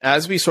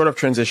as we sort of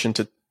transition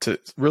to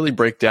really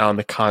break down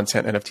the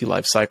content NFT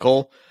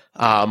lifecycle,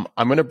 I'm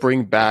going to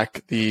bring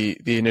back the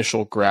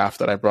initial graph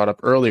that I brought up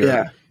earlier.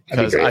 Yeah,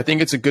 because I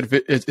think it's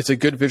a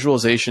good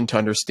visualization to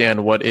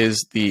understand what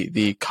is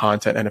the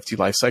content NFT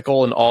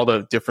lifecycle and all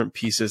the different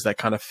pieces that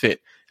kind of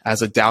fit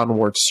as a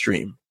downward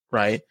stream,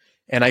 right?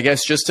 And I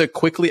guess just to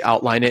quickly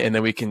outline it, and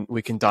then we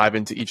can dive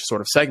into each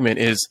sort of segment,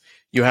 is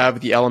you have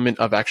the element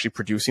of actually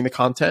producing the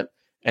content,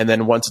 and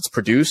then once it's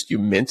produced, you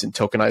mint and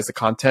tokenize the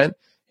content,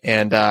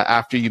 and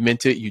after you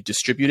mint it, you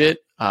distribute it,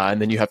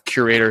 and then you have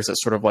curators that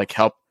sort of like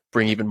help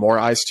bring even more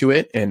eyes to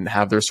it and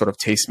have their sort of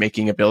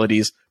taste-making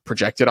abilities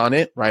projected on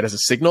it, right, as a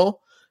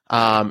signal.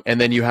 And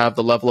then you have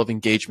the level of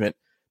engagement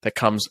that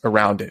comes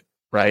around it,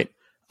 right?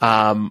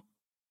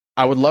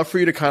 I would love for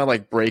you to kind of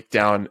like break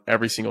down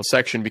every single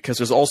section, because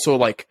there's also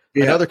like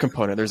another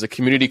component. There's a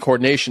community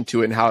coordination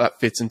to it and how that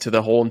fits into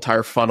the whole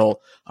entire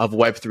funnel of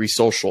Web3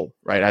 social,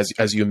 right,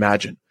 as you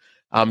imagine.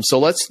 So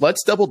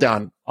let's double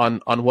down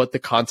on what the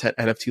content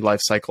NFT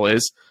lifecycle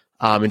is,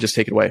 and just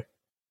take it away.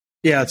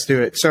 Yeah, let's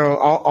do it. So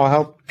I'll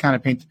help kind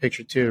of paint the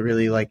picture too.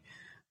 Really, like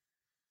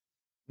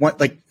what,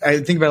 like I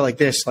think about it like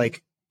this: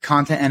 like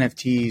content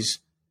NFTs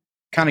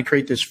kind of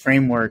create this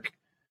framework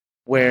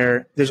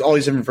where there's all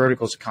these different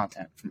verticals of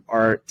content, from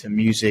art to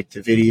music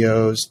to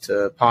videos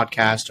to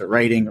podcast to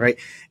writing, right?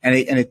 And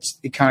it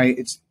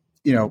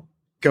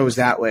goes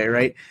that way,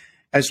 right?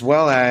 As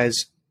well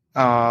as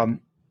the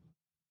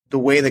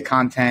way the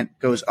content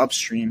goes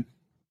upstream.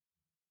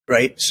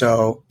 Right.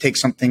 So take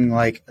something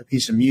like a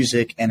piece of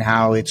music and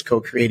how it's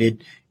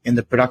co-created in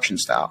the production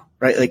style,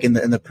 right? Like in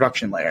the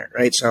production layer,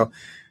 right? So,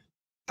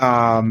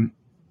 having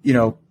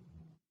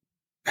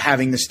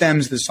the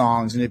stems, of the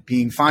songs, and it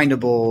being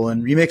findable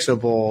and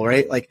remixable,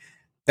 right? Like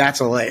that's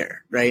a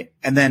layer, right?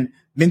 And then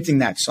minting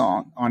that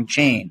song on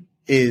chain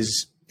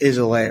is a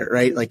layer,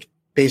 right? Like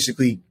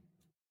basically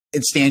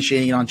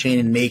instantiating it on chain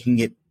and making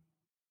it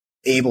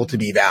able to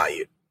be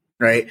valued,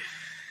 right?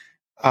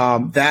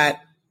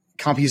 That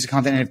piece of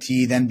content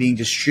NFT then being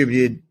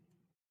distributed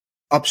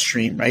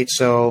upstream, right?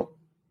 So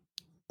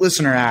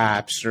listener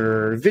apps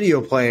or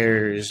video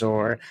players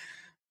or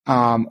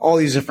all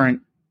these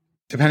different,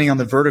 depending on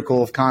the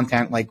vertical of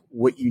content, like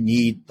what you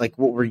need, like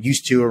what we're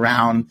used to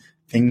around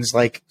things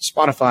like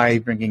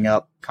Spotify bringing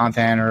up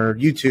content or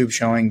YouTube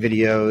showing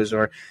videos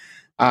or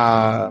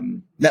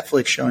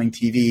Netflix showing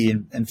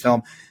TV and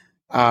film.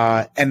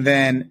 And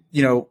then,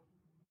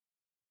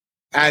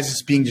 as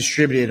it's being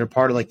distributed or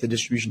part of like the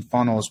distribution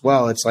funnel as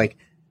well, it's like,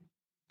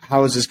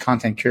 how is this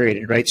content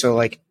curated, right? So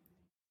like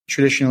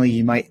traditionally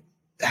you might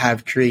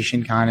have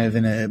creation kind of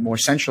in a more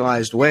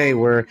centralized way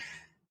where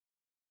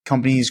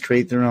companies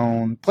create their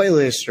own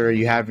playlists, or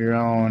you have your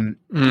own,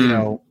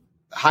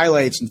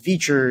 highlights and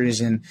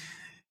features and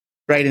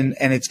right. And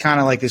it's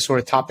kind of like this sort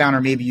of top down, or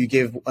maybe you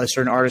give a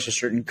certain artist, a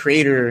certain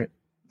creator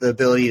the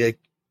ability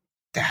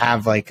to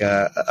have like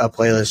a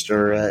playlist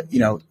or a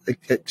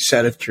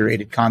set of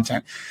curated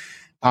content.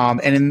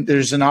 And then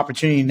there's an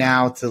opportunity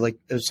now to like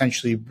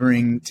essentially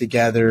bring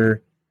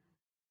together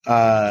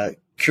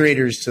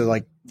curators to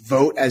like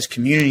vote as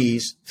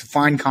communities, to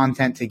find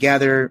content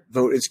together,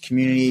 vote as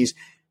communities,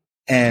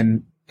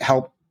 and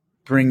help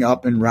bring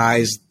up and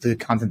rise the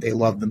content they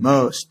love the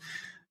most.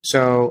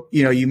 So,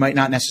 you might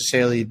not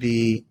necessarily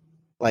be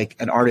like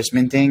an artist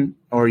minting,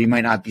 or you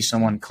might not be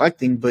someone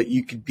collecting, but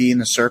you could be in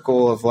the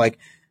circle of like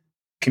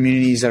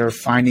communities that are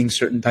finding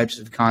certain types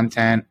of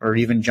content or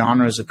even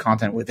genres of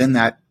content within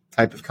that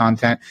type of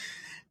content,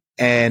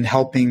 and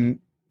helping,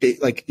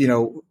 like,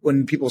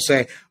 when people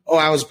say, oh,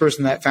 I was the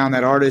person that found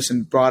that artist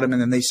and brought him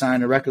and then they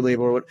signed a record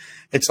label, or what,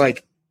 it's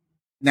like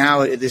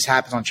now this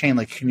happens on chain.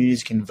 Like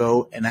communities can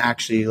vote and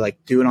actually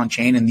like do it on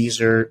chain. And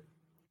these are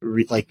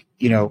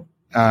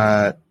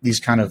these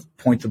kind of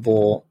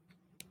pointable,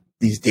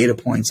 these data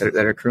points that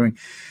are accruing.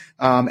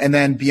 And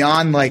then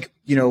beyond, like,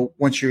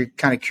 once you're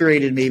kind of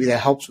curated, maybe that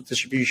helps with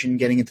distribution,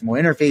 getting into more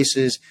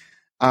interfaces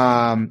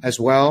as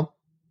well.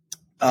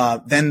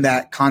 Then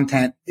that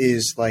content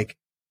is like,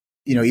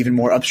 even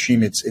more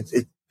upstream.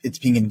 It's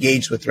being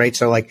engaged with, right?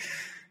 So like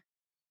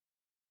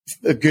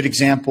a good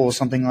example is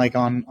something like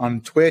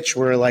on Twitch,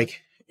 where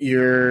like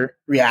you're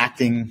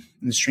reacting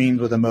in the streams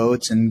with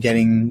emotes and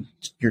getting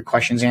your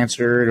questions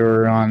answered,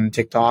 or on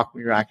TikTok,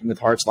 you're reacting with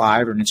Hearts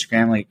Live, or on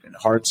Instagram, like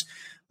Hearts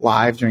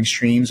Live during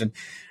streams, and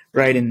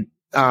right. And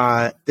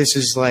this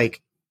is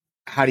like,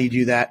 how do you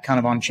do that kind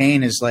of on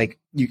chain? Is like,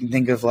 you can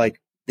think of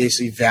like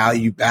basically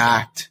value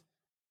backed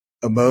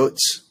emotes,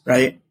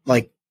 right?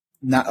 Like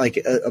not like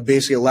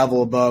basically a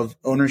level above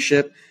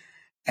ownership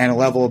and a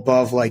level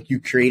above like you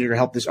created or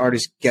helped this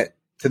artist get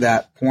to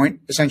that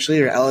point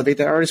essentially, or elevate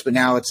that artist. But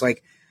now it's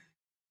like,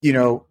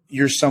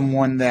 you're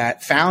someone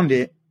that found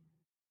it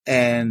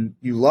and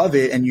you love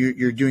it, and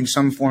you're doing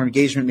some form of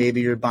engagement.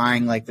 Maybe you're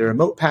buying like their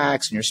emote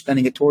packs and you're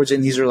spending it towards it.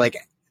 And these are like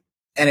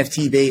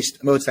NFT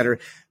based emotes that are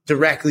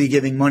directly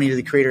giving money to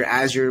the creator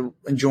as you're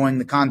enjoying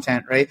the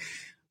content, right?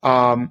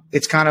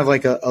 It's kind of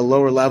like a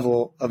lower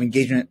level of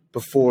engagement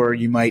before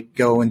you might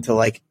go into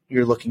like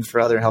you're looking for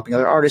helping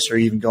other artists, or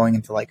even going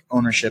into like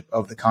ownership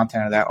of the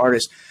content of that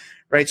artist.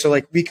 Right. So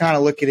like we kind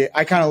of look at it,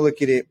 I kind of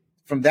look at it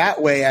from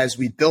that way as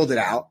we build it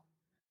out.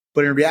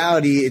 But in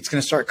reality, it's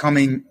going to start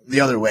coming the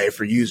other way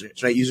for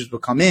users, right? Users will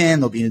come in,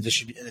 they'll be in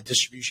a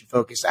distribution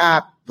focused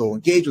app, they'll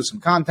engage with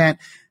some content.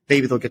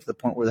 Maybe they'll get to the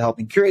point where they're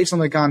helping curate some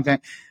of the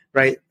content,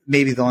 right?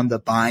 Maybe they'll end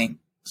up buying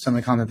some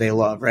of the content they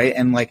love, right?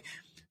 And like,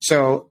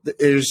 so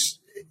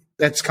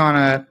that's kind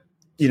of,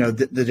 you know,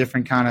 the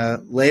different kind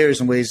of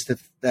layers and ways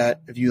that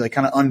if you like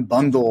kind of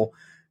unbundle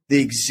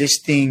the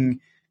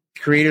existing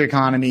creator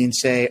economy and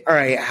say, all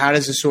right, how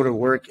does this sort of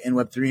work in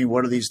Web3? And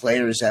what are these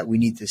layers that we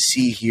need to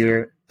see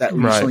here that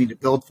we still need to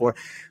build for?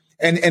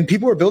 And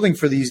people are building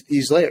for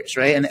these layers,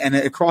 right? And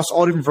across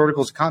all different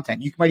verticals of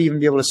content. You might even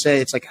be able to say,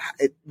 it's like,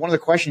 one of the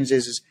questions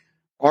is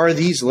are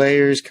these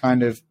layers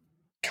kind of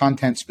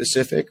content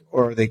specific,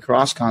 or are they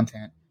cross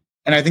content?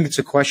 And I think it's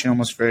a question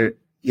almost for,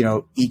 you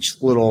know, each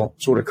little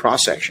sort of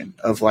cross section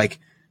of like,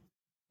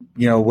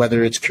 you know,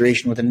 whether it's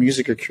creation within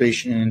music or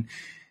creation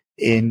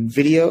in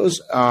videos,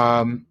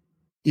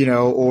 you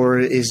know, or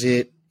is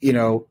it, you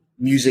know,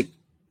 music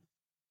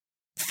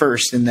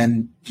first and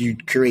then you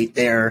create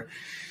there,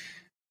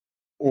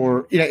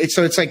 or, you know, it's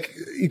like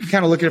you can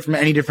kind of look at it from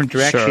any different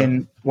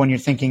direction when you're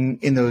thinking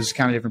in those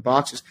kind of different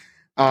boxes.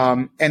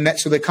 And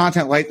so the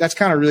content that's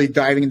kind of really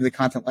diving into the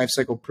content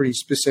lifecycle pretty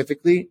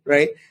specifically,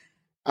 right?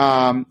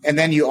 And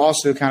then you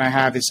also kind of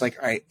have this like,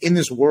 all right, in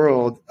this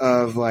world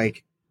of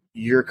like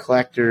your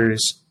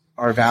collectors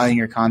are valuing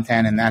your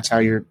content and that's how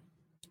you're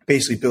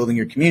basically building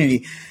your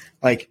community.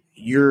 Like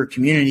your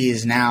community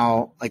is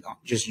now like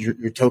just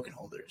your token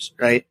holders,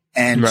 right?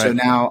 And so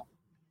now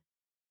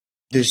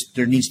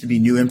there needs to be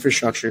new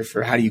infrastructure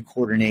for how do you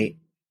coordinate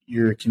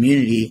your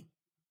community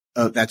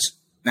that's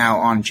now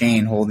on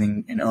chain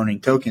holding and owning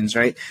tokens,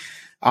 right?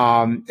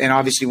 And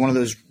obviously one of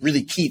those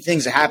really key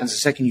things that happens the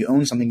second you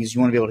own something is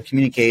you want to be able to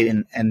communicate.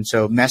 And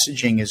so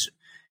messaging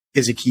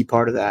is a key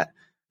part of that.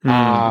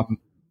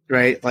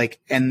 Right. Like,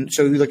 and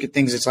so we look at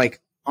things, it's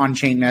like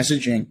on-chain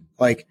messaging,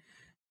 like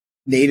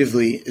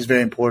natively is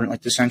very important,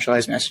 like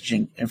decentralized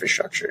messaging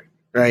infrastructure,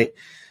 right?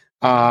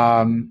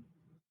 How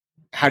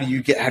do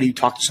you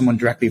talk to someone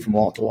directly from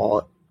wallet to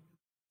wallet?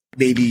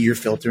 Maybe you're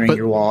filtering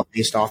your wallet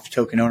based off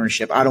token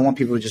ownership. I don't want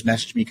people to just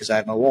message me because I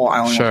have my wallet. I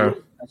only want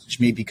people to message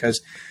me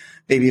because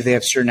maybe they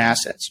have certain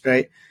assets,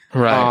 right?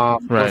 Or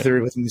if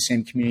they're within the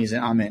same communities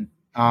that I'm in.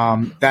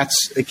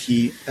 That's a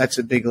key. That's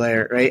a big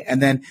layer, right?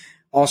 And then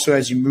also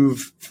as you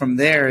move from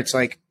there, it's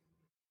like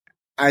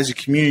as a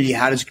community,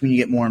 how does the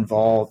community get more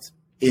involved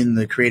in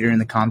the creator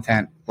and the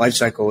content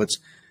lifecycle? It's,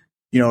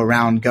 you know,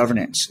 around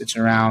governance. It's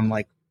around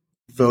like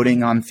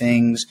voting on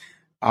things,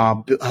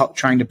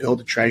 trying to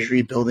build a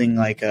treasury, building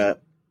like a,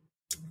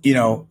 you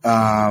know,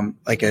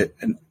 like a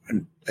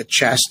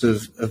chest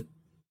of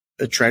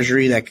a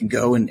treasury that can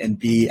go and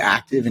be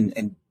active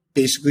and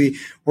basically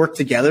work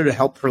together to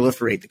help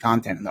proliferate the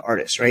content and the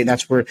artists, right? And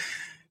that's where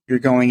you're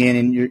going in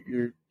and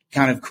you're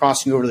kind of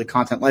crossing over to the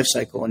content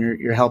lifecycle and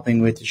you're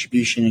helping with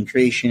distribution and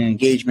creation and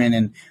engagement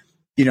and,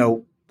 you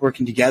know,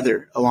 working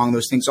together along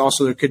those things.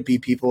 Also, there could be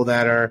people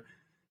that are,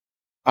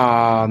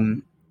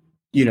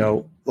 you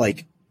know,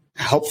 like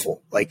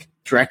helpful, like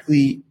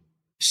directly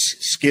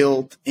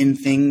skilled in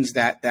things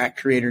that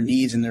creator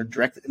needs, and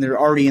they're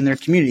already in their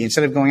community.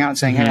 Instead of going out and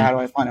saying, hey, how do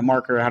I find a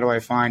marker? How do I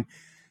find,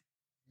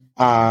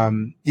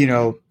 you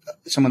know,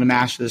 someone to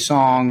master the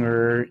song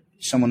or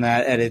someone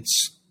that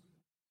edits,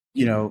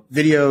 you know,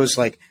 videos?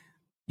 Like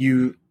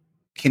you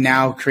can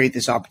now create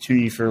this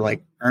opportunity for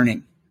like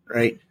earning,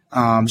 right?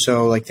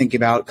 So like think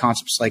about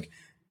concepts like,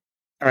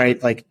 all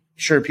right, like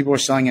sure, people are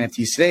selling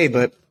NFTs today,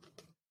 but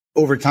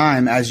over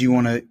time, as you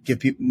want to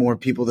give more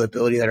people the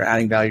ability that are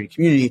adding value to your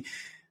community,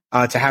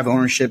 to have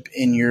ownership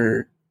in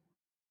your,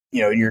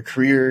 you know, in your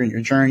career and your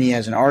journey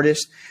as an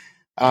artist.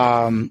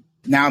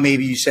 Now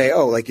maybe you say,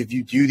 oh, like if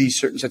you do these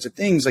certain sets of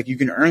things, like you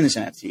can earn this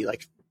NFT.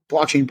 Like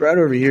Blockchain Bread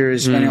over here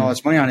is spending all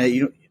this money on it.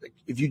 You know, like,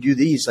 if you do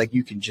these, like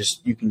you can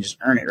just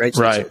earn it, right?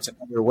 So it's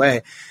another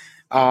way.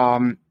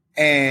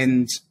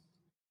 And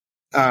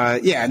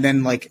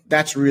then like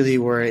that's really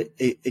where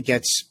it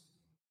gets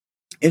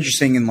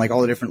interesting in like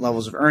all the different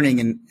levels of earning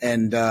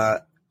and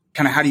kind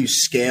of how do you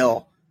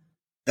scale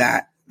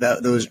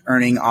those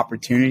earning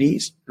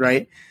opportunities,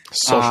 right?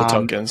 Social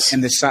tokens.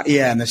 And the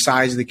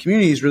size of the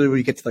community is really where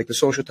you get to like the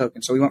social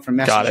tokens. So we went from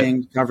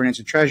messaging, governance,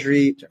 and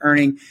treasury to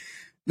earning,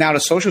 now to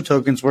social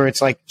tokens, where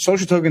it's like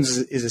social tokens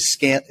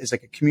is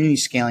like a community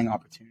scaling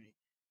opportunity.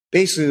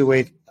 Basically, the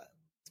way to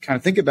kind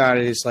of think about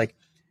it is like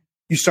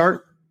you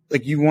start,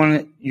 like you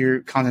want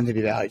your content to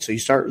be valued. So you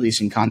start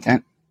releasing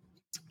content.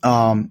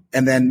 And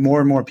then more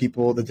and more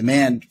people, the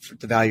demand for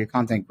the value of your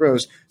content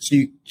grows. So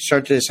you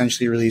start to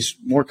essentially release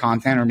more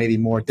content or maybe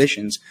more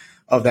editions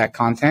of that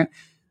content.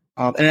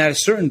 And at a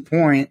certain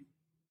point,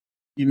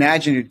 you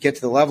imagine you'd get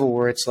to the level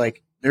where it's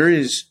like, there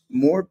is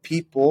more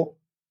people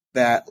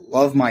that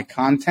love my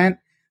content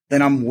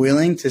than I'm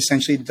willing to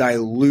essentially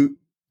dilute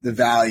the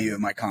value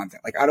of my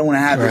content. Like, I don't want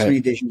to have as many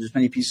editions, as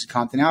many pieces of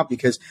content out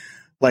because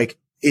like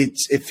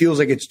it feels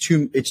like it's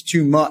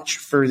too much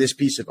for this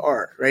piece of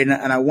art, right?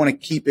 And I want to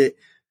keep it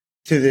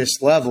to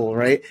this level,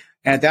 right?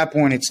 And at that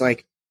point, it's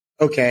like,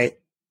 okay,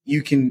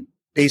 you can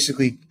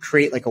basically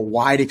create like a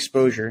wide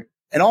exposure.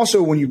 And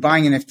also when you're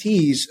buying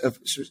NFTs of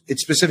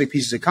it's specific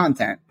pieces of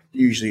content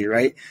usually,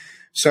 right?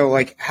 So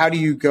like, how do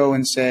you go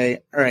and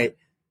say, all right,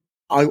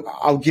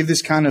 I'll give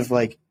this kind of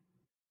like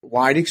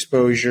wide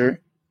exposure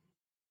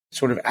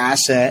sort of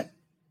asset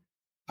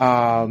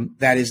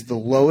that is the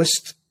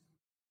lowest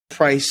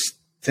price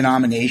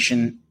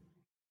denomination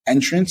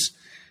entrance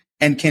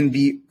and can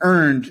be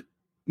earned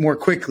more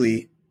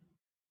quickly,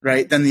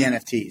 right, than the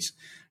NFTs,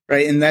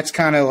 right? And that's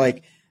kind of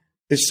like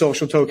this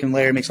social token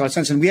layer makes a lot of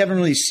sense. And we haven't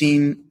really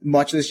seen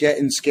much of this yet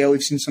in scale.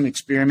 We've seen some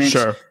experiments.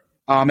 Sure.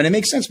 And it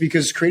makes sense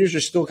because creators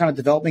are still kind of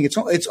developing.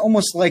 It's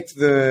almost like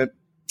you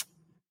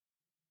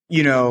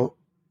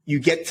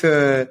get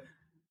to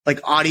like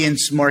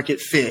audience market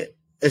fit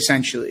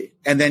essentially.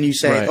 And then you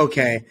say,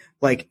 okay,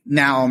 like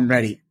now I'm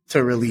ready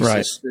to release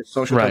this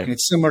social token.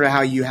 It's similar to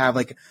how you have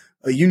like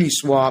a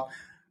Uniswap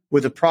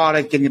with a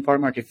product getting a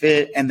product market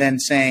fit and then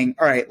saying,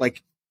 all right,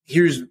 like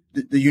here's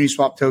the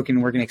Uniswap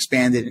token. We're going to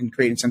expand it and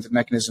create incentive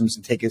mechanisms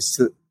and take it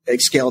to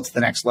scale it to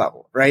the next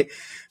level. Right.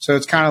 So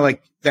it's kind of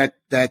like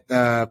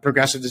that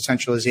progressive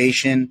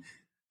decentralization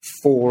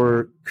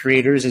for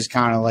creators is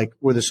kind of like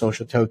where the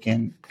social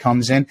token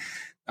comes in.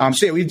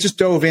 So yeah, we just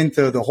dove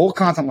into the whole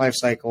content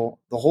lifecycle,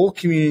 the whole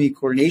community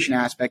coordination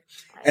aspect,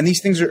 and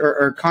these things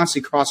are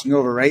constantly crossing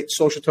over, right?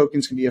 Social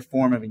tokens can be a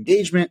form of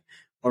engagement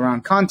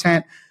around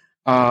content.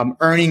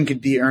 Earning could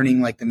be earning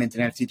like the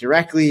minted NFT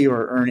directly,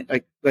 or earning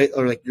like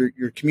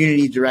your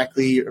community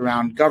directly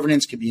around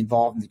governance could be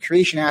involved in the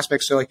creation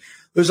aspect. So like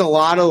there's a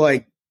lot of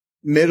like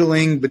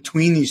middling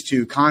between these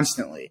two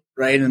constantly,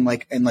 right? And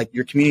like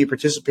your community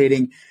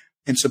participating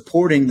and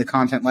supporting the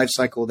content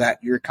lifecycle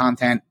that your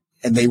content,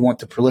 and they want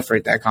to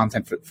proliferate that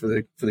content for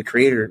the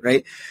creator,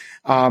 right?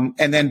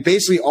 And then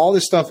basically all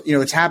this stuff,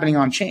 it's happening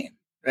on chain,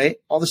 right?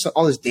 All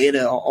this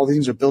data, all these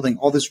things are building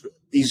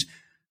these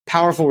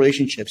powerful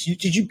relationships.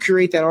 Did you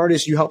curate that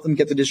artist? You help them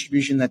get the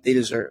distribution that they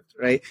deserved,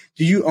 right?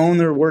 Did you own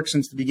their work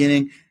since the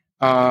beginning?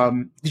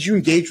 Did you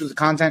engage with the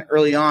content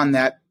early on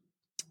that,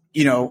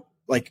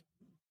 like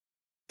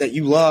that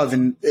you love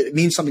and it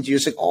means something to you?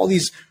 It's like all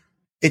these,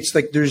 it's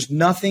like there's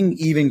nothing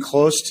even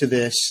close to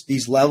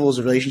these levels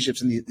of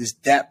relationships and this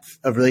depth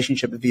of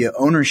relationship via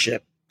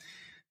ownership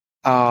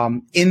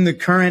in the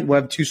current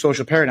Web2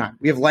 social paradigm.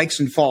 We have likes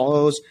and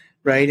follows,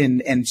 right?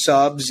 And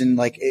subs, and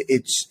like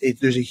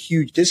there's a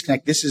huge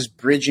disconnect. This is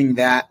bridging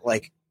that,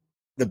 like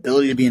the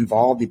ability to be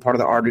involved, be part of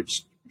the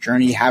artist's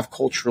journey, have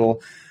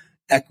cultural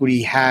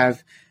equity,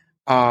 have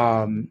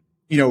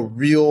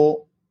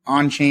real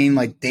on-chain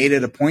like data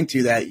to point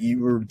to that you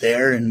were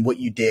there and what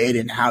you did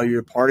and how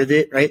you're a part of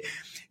it, right?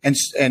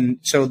 And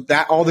so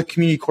that all the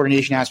community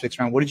coordination aspects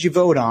around what did you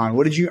vote on,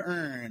 what did you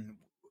earn,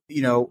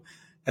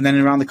 and then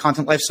around the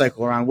content lifecycle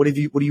around what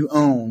do you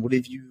own, what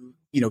have you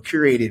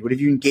curated, what have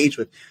you engaged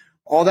with,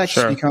 all that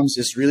just becomes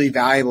this really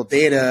valuable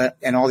data.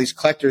 And all these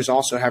collectors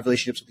also have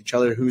relationships with each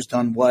other, who's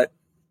done what,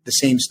 the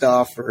same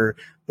stuff, or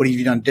what have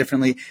you done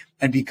differently,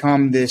 and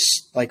become this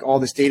like all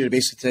this data to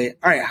basically say,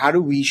 all right, how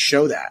do we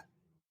show that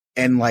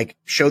and like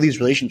show these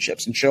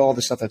relationships and show all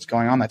the stuff that's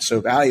going on that's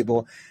so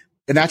valuable.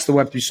 And that's the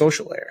Web3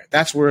 social layer.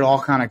 That's where it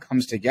all kind of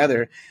comes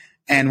together,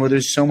 and where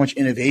there's so much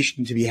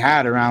innovation to be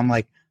had around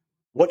like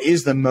what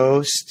is the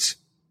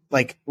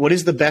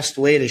best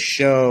way to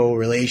show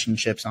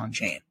relationships on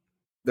chain,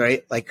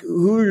 right? Like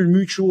who are your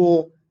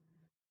mutual,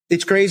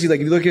 it's crazy. Like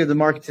if you look at the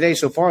market today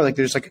so far, like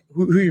there's like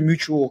who are your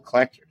mutual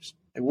collectors?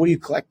 Like what do you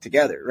collect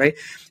together, right?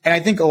 And I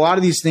think a lot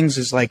of these things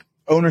is like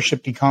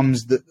ownership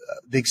becomes the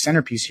big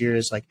centerpiece here,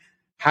 is like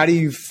how do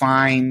you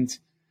find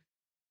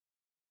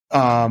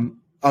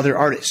other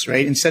artists,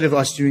 right? Instead of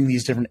us doing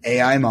these different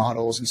AI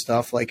models and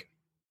stuff, like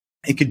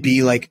it could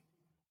be like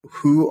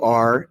who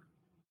are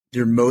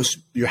your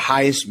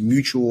highest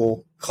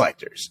mutual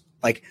collectors.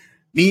 Like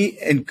me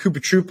and Koopa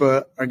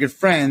Troopa are good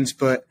friends,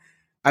 but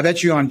I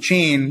bet you on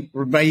chain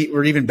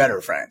we're even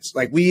better friends.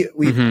 Like we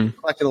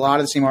collected a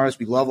lot of the same artists.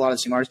 We love a lot of the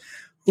same artists.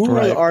 Who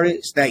are the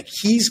artists that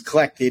he's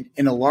collected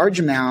in a large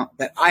amount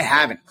that I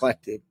haven't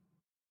collected,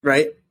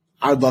 right?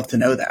 I would love to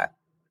know that,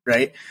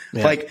 right?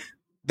 Yeah. Like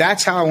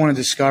that's how I want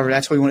to discover.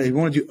 That's what we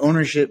want to do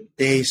ownership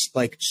based,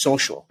 like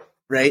social,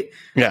 right?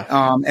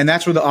 Yeah. And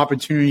that's where the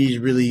opportunities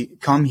really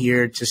come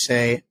here to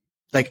say,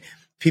 like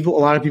a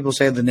lot of people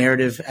say the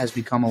narrative has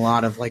become a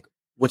lot of like,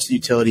 what's the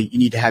utility? You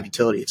need to have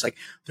utility. It's like,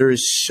 there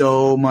is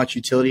so much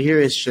utility here.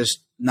 It's just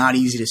not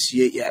easy to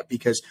see it yet,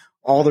 because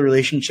all the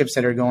relationships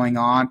that are going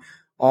on,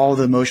 all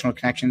the emotional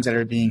connections that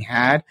are being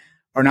had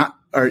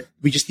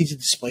we just need to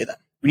display them.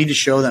 We need to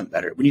show them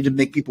better. We need to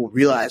make people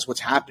realize what's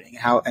happening,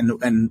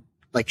 and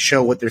like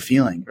show what they're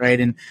feeling. Right.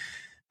 And,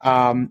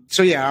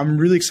 so yeah, I'm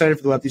really excited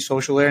for the Web3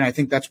 social layer. And I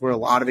think that's where a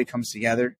lot of it comes together.